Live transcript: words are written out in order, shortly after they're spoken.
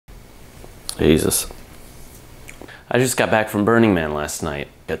Jesus. I just got back from Burning Man last night,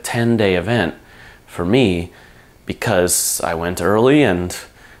 a 10-day event for me because I went early and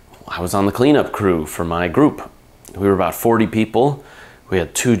I was on the cleanup crew for my group. We were about 40 people. We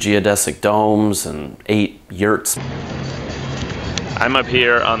had 2 geodesic domes and 8 yurts. I'm up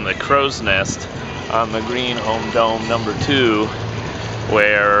here on the crow's nest on the GreenHome dome number 2,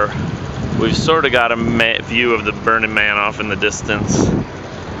 where we've sort of got a view of the Burning Man off in the distance.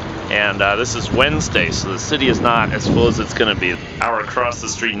 And this is Wednesday, so the city is not as full as it's going to be. Our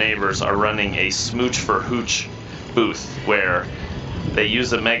across-the-street neighbors are running a Smooch for Hooch booth where they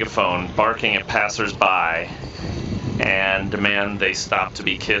use a megaphone barking at passers-by and demand they stop to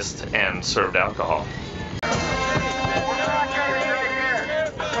be kissed and served alcohol.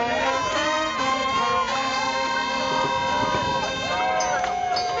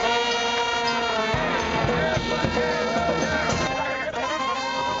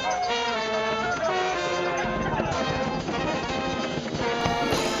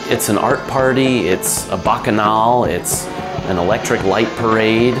 It's an art party, it's a bacchanal, it's an electric light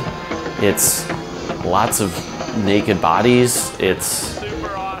parade, it's lots of naked bodies, it's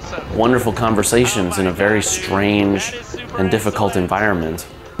wonderful conversations in a very strange and difficult environment.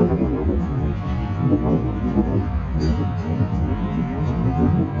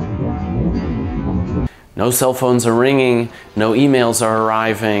 No cell phones are ringing, no emails are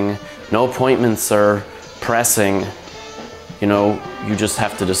arriving, no appointments are pressing. You know, you just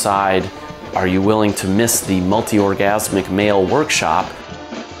have to decide, are you willing to miss the multi-orgasmic male workshop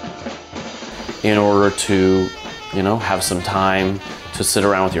in order to, you know, have some time to sit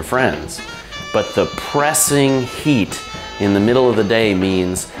around with your friends? But the pressing heat in the middle of the day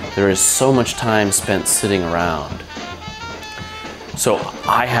means there is so much time spent sitting around. So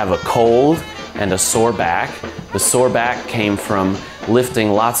I have a cold and a sore back. The sore back came from lifting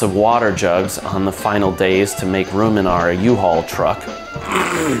lots of water jugs on the final days to make room in our U-Haul truck.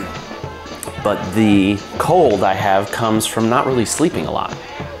 But the cold I have comes from not really sleeping a lot.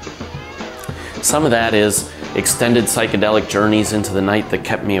 Some of that is extended psychedelic journeys into the night that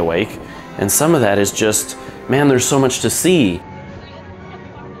kept me awake, and some of that is just, man, there's so much to see.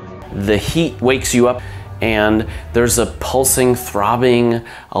 The heat wakes you up, and there's a pulsing, throbbing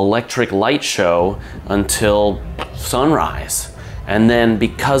electric light show until sunrise. And then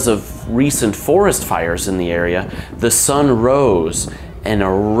because of recent forest fires in the area, the sun rose in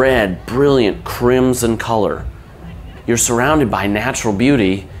a red, brilliant crimson color. You're surrounded by natural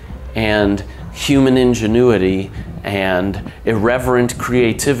beauty and human ingenuity and irreverent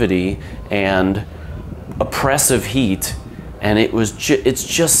creativity and oppressive heat, and it's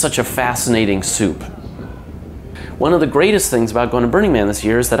just such a fascinating soup. One of the greatest things about going to Burning Man this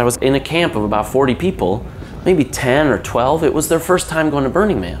year is that I was in a camp of about 40 people, maybe 10 or 12. It was their first time going to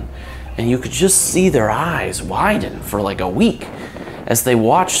Burning Man. And you could just see their eyes widen for like a week as they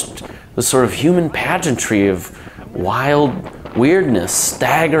watched the sort of human pageantry of wild weirdness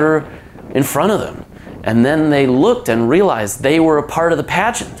stagger in front of them. And then they looked and realized they were a part of the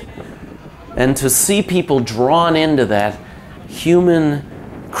pageant. And to see people drawn into that human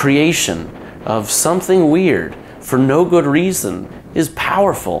creation of something weird for no good reason is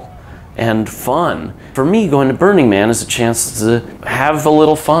powerful and fun. For me, going to Burning Man is a chance to have a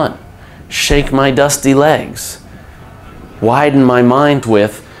little fun, shake my dusty legs, widen my mind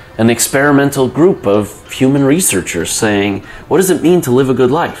with an experimental group of human researchers saying, what does it mean to live a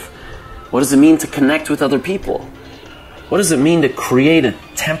good life? What does it mean to connect with other people? What does it mean to create a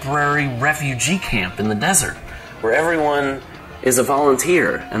temporary refugee camp in the desert where everyone is a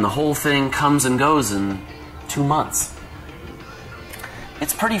volunteer and the whole thing comes and goes in 2 months?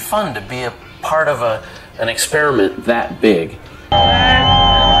 It's pretty fun to be a part of an experiment that big.